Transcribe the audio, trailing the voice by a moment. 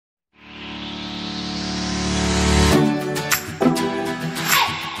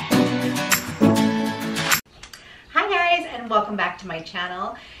welcome back to my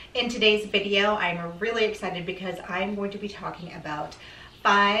channel. In today's video, I'm really excited because I'm going to be talking about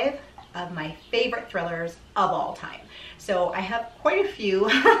 5 of my favorite thrillers of all time. So I have quite a few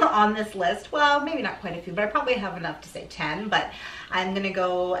on this list. Well, maybe not quite a few, but I probably have enough to say 10, but I'm gonna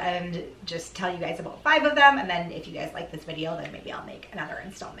go and just tell you guys about 5 of them, and then if you guys like this video, then maybe I'll make another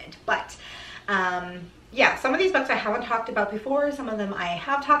installment. But yeah, some of these books I haven't talked about before, some of them I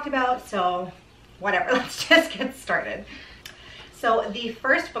have talked about, so whatever, let's just get started. So the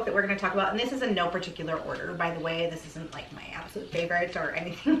first book that we're going to talk about, and this is in no particular order, by the way, this isn't like my absolute favorite or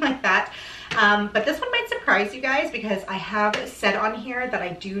anything like that, but this one might surprise you guys because I have said on here that I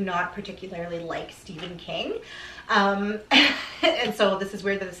do not particularly like Stephen King. And so this is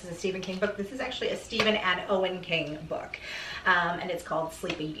weird that this is a Stephen King book. This is actually a Stephen and Owen King book, and it's called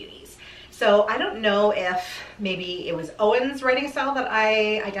Sleeping Beauties. So I don't know if maybe it was Owen's writing style that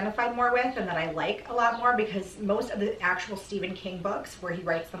I identified more with and that I like a lot more, because most of the actual Stephen King books where he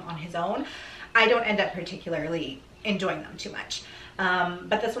writes them on his own, I don't end up particularly enjoying them too much.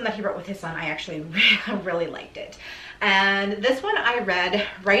 But this one that he wrote with his son, I actually really liked it. And this one I read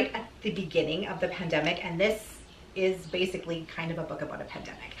right at the beginning of the pandemic, and this is basically kind of a book about a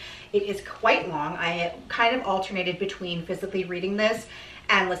pandemic. It is quite long. I kind of alternated between physically reading this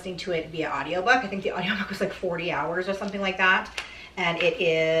and listening to it via audiobook. I think the audiobook was like 40 hours or something like that. And it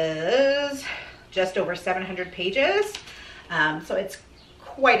is just over 700 pages. So it's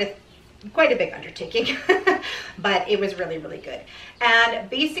quite a big undertaking, but it was really, really good. And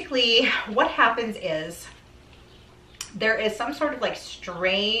basically what happens is there is some sort of like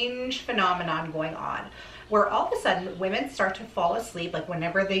strange phenomenon going on where all of a sudden women start to fall asleep, like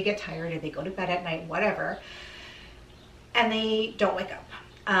whenever they get tired or they go to bed at night, whatever, and they don't wake up.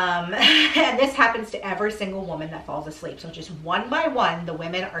 And this happens to every single woman that falls asleep. So just one by one, the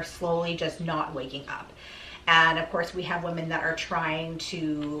women are slowly just not waking up. And of course we have women that are trying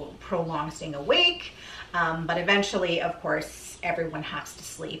to prolong staying awake, but eventually, of course, everyone has to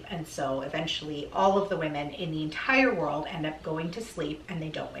sleep. And so eventually all of the women in the entire world end up going to sleep and they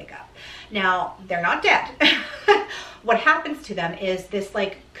don't wake up. Now, they're not dead. What happens to them is this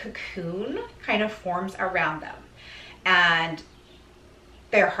like cocoon kind of forms around them, and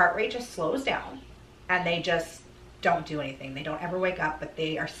their heart rate just slows down and they just don't do anything. They don't ever wake up, but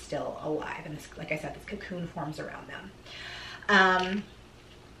they are still alive. And this, like I said, this cocoon forms around them.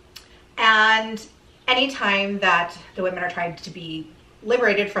 And anytime that the women are trying to be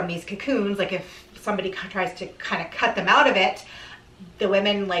liberated from these cocoons, like if somebody tries to kind of cut them out of it, the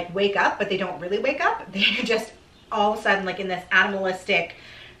women like wake up, but they don't really wake up. They just all of a sudden like in this animalistic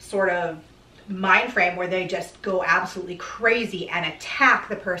sort of mind frame where they just go absolutely crazy and attack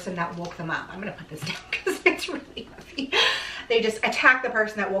the person that woke them up. I'm gonna put this down because it's really heavy. They just attack the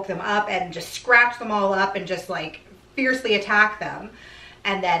person that woke them up and just scratch them all up and just like fiercely attack them,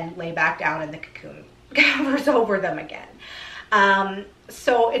 and then lay back down and the cocoon covers over them again.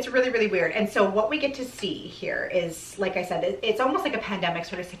 So it's really, really weird. And so what we get to see here is, like I said, it's almost like a pandemic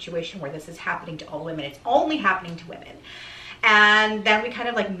sort of situation where this is happening to all women. It's only happening to women. And then we kind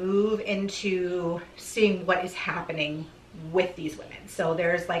of like move into seeing what is happening with these women. So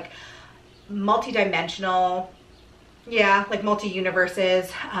there's like multi-dimensional, yeah, like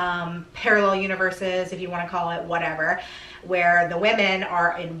multi-universes, parallel universes, if you want to call it, whatever, where the women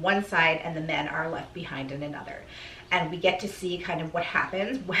are in one side and the men are left behind in another. And we get to see kind of what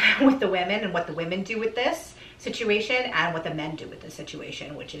happens with the women and what the women do with this situation and what the men do with this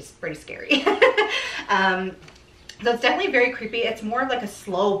situation, which is pretty scary. So it's definitely very creepy. It's more of like a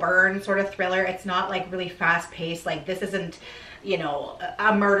slow burn sort of thriller. It's not like really fast paced. Like this isn't, you know,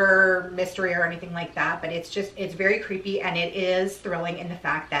 a murder mystery or anything like that, but it's just, it's very creepy, and it is thrilling in the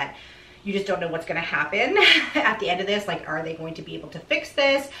fact that you just don't know what's going to happen at the end of this. Like, are they going to be able to fix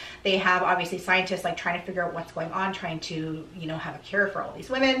this? They have obviously scientists like trying to figure out what's going on, trying to, you know, have a cure for all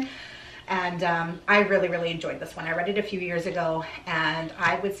these women. And I really, really enjoyed this one. I read it a few years ago, and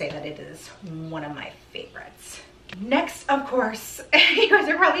I would say that it is one of my favorites. Next, of course, you guys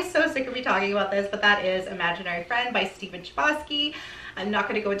are probably so sick of me talking about this, but that is Imaginary Friend by Stephen Chbosky. I'm not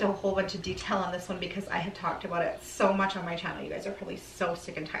going to go into a whole bunch of detail on this one because I have talked about it so much on my channel. You guys are probably so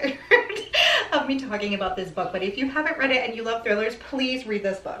sick and tired of me talking about this book, but if you haven't read it and you love thrillers, please read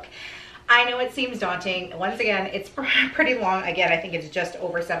this book. I know it seems daunting. Once again, it's pretty long. Again, I think it's just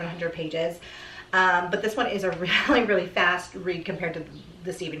over 700 pages. But this one is a really, really fast read compared to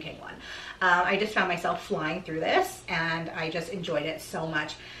the Stephen King one. I just found myself flying through this, and I just enjoyed it so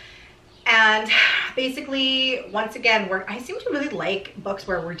much. And basically, once again, I seem to really like books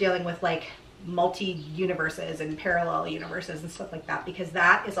where we're dealing with like multi-universes and parallel universes and stuff like that, because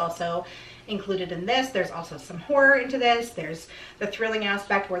that is also included in this. There's also some horror into this. There's the thrilling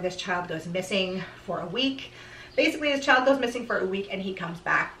aspect where this child goes missing for a week. Basically, this child goes missing for a week and he comes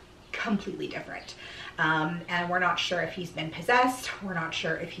back completely different. And we're not sure if he's been possessed. We're not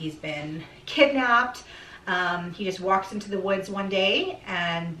sure if he's been kidnapped. He just walks into the woods one day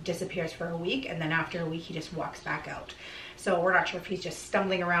and disappears for a week, and then after a week he just walks back out. So we're not sure if he's just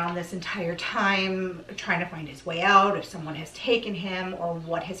stumbling around this entire time trying to find his way out, if someone has taken him, or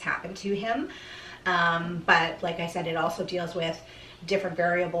what has happened to him. But like I said, it also deals with different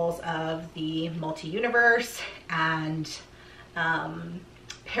variables of the multi-universe, and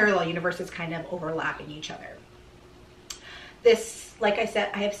parallel universes kind of overlapping each other. This, like I said,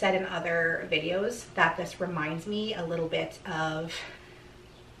 I have said in other videos that this reminds me a little bit of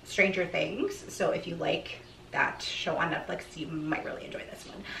Stranger Things. So if you like that show on Netflix, you might really enjoy this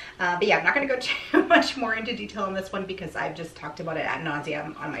one. But yeah, I'm not going to go too much more into detail on this one because I've just talked about it ad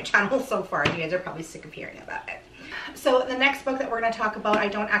nauseum on my channel so far, and you guys are probably sick of hearing about it. So the next book that we're going to talk about, I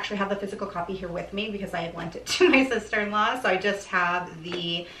don't actually have the physical copy here with me because I had lent it to my sister-in-law, so I just have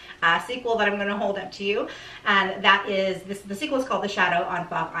the sequel that I'm going to hold up to you, and that is this. The sequel is called The Shadow on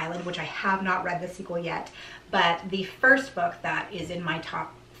Fog Island, which I have not read the sequel yet, but the first book that is in my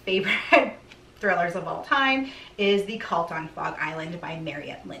top favorite thrillers of all time is The Cult on Fog Island by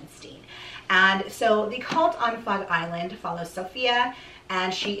Mariette Lindstein. And so The Cult on Fog Island follows Sophia,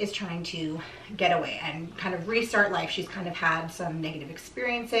 and she is trying to get away and kind of restart life. She's kind of had some negative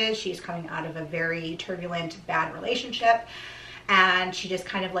experiences. She's coming out of a very turbulent, bad relationship, and she just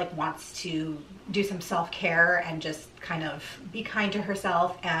kind of like wants to do some self-care and just kind of be kind to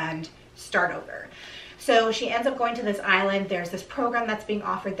herself and start over. So she ends up going to this island. There's this program that's being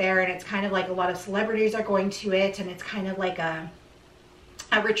offered there, and it's kind of like a lot of celebrities are going to it, and it's kind of like a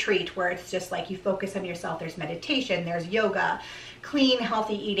retreat where it's just like you focus on yourself. There's meditation, there's yoga, clean,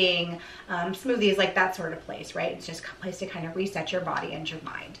 healthy eating, smoothies, like that sort of place, right? It's just a place to kind of reset your body and your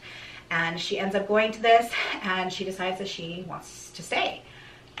mind. And she ends up going to this, and she decides that she wants to stay.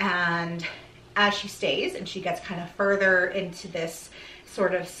 And as she stays and she gets kind of further into this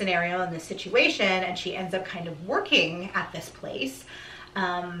sort of scenario and this situation, and she ends up kind of working at this place,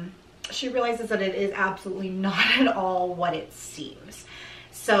 she realizes that it is absolutely not at all what it seems.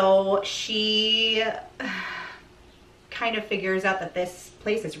 So she kind of figures out that this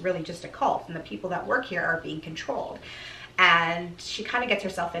place is really just a cult, and the people that work here are being controlled. And she kind of gets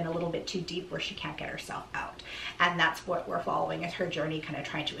herself in a little bit too deep where she can't get herself out. And that's what we're following, is her journey kind of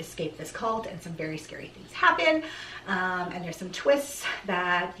trying to escape this cult, and some very scary things happen. And there's some twists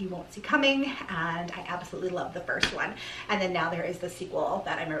that you won't see coming, and I absolutely love the first one. And then now there is the sequel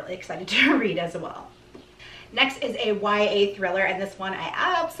that I'm really excited to read as well. Next is a YA thriller, and this one I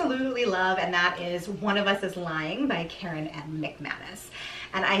absolutely love, and that is One of Us is Lying by Karen M. McManus.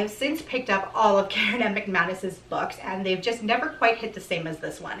 And I have since picked up all of Karen M. McManus's books, and they've just never quite hit the same as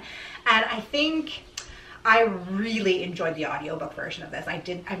this one. And I think I really enjoyed the audiobook version of this.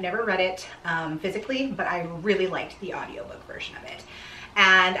 I've never read it physically, but I really liked the audiobook version of it.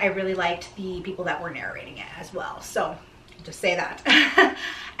 And I really liked the people that were narrating it as well. So just say that.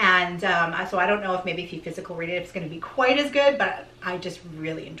 And so I don't know if maybe if you physical read it, it's going to be quite as good, but I just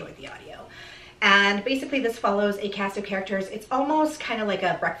really enjoyed the audio. And basically this follows a cast of characters. It's almost kind of like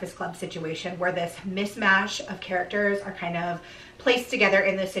a Breakfast Club situation where this mismatch of characters are kind of placed together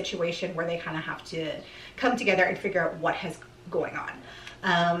in this situation where they kind of have to come together and figure out what is going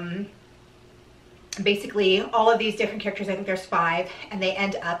on. Basically all of these different characters, I think there's 5, and they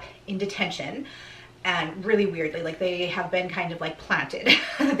end up in detention. And really weirdly, like they have been kind of like planted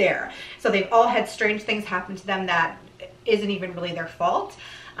there. So they've all had strange things happen to them that isn't even really their fault.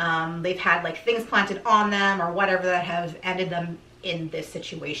 They've had like things planted on them or whatever that have ended them in this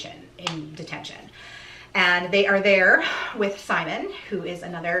situation in detention. And they are there with Simon, who is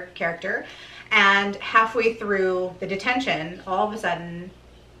another character. And halfway through the detention, all of a sudden,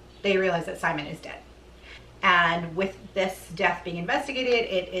 they realize that Simon is dead. And with this death being investigated,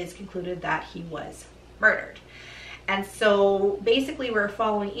 it is concluded that he was murdered. And so basically we're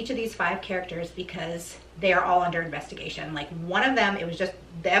following each of these 5 characters because they are all under investigation. Like one of them, it was just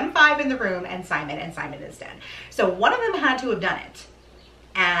them 5 in the room and Simon is dead. So one of them had to have done it.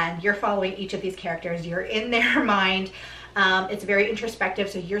 And you're following each of these characters. You're in their mind. It's very introspective,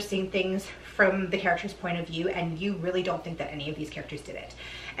 so you're seeing things from the character's point of view, and you really don't think that any of these characters did it.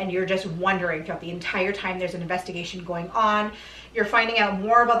 And you're just wondering throughout the entire time there's an investigation going on. You're finding out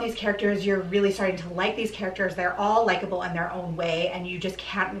more about these characters. You're really starting to like these characters. They're all likable in their own way, and you just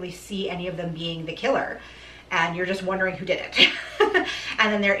can't really see any of them being the killer. and you're just wondering who did it.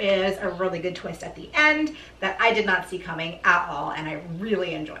 And then there is a really good twist at the end that I did not see coming at all, and I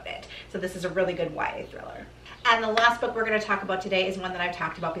really enjoyed it. So this is a really good YA thriller. And the last book we're going to talk about today is one that I've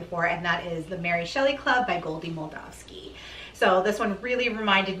talked about before, and that is The Mary Shelley Club by Goldie Moldavsky. So this one really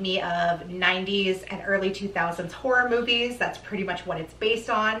reminded me of 90s and early 2000s horror movies. That's pretty much what it's based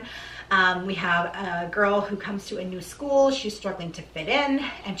on. We have a girl who comes to a new school. She's struggling to fit in,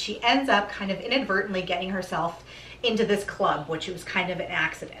 and she ends up kind of inadvertently getting herself into this club, which was kind of an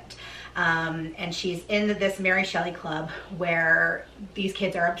accident. And she's in this Mary Shelley Club where these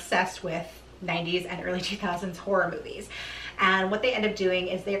kids are obsessed with 90s and early 2000s horror movies. And what they end up doing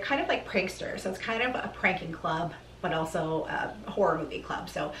is they're kind of like pranksters. So it's kind of a pranking club, but also a horror movie club.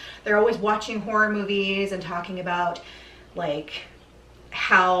 So they're always watching horror movies and talking about like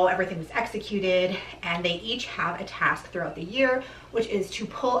how everything was executed, and they each have a task throughout the year, which is to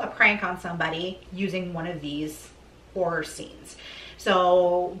pull a prank on somebody using one of these horror scenes.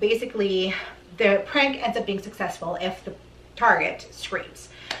 So basically the prank ends up being successful if the target screams.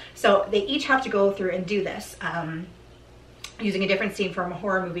 So they each have to go through and do this using a different scene from a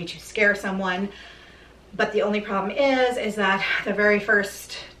horror movie to scare someone. But the only problem is that the very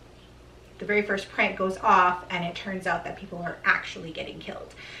first prank goes off, and it turns out that people are actually getting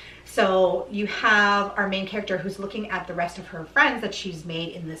killed. So you have our main character who's looking at the rest of her friends that she's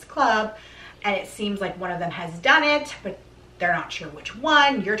made in this club, and it seems like one of them has done it, but they're not sure which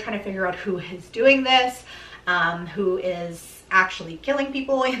one. You're trying to figure out who is doing this, who is actually killing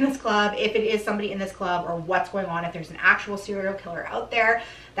people in this club, if it is somebody in this club, or what's going on, if there's an actual serial killer out there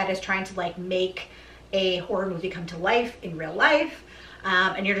that is trying to like make a horror movie come to life in real life,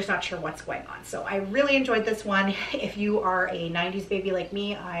 and you're just not sure what's going on. So I really enjoyed this one. If you are a 90s baby like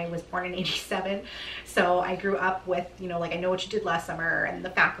me, I was born in 87, so I grew up with, you know, like I Know What You Did Last Summer and The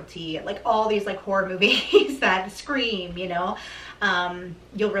Faculty, like all these like horror movies that scream, you know.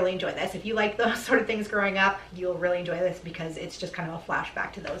 You'll really enjoy this. If you like those sort of things growing up, you'll really enjoy this because it's just kind of a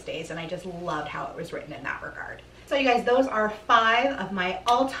flashback to those days, and I just loved how it was written in that regard. So you guys, those are 5 of my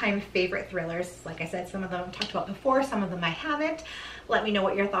all-time favorite thrillers. Like I said, some of them I've talked about before, some of them I haven't. Let me know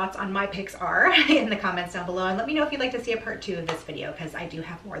what your thoughts on my picks are in the comments down below, and let me know if you'd like to see a part 2 of this video, because I do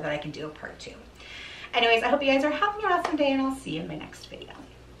have more that I can do a part 2. Anyways, I hope you guys are having an awesome day, and I'll see you in my next video.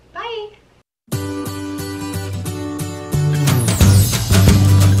 Bye!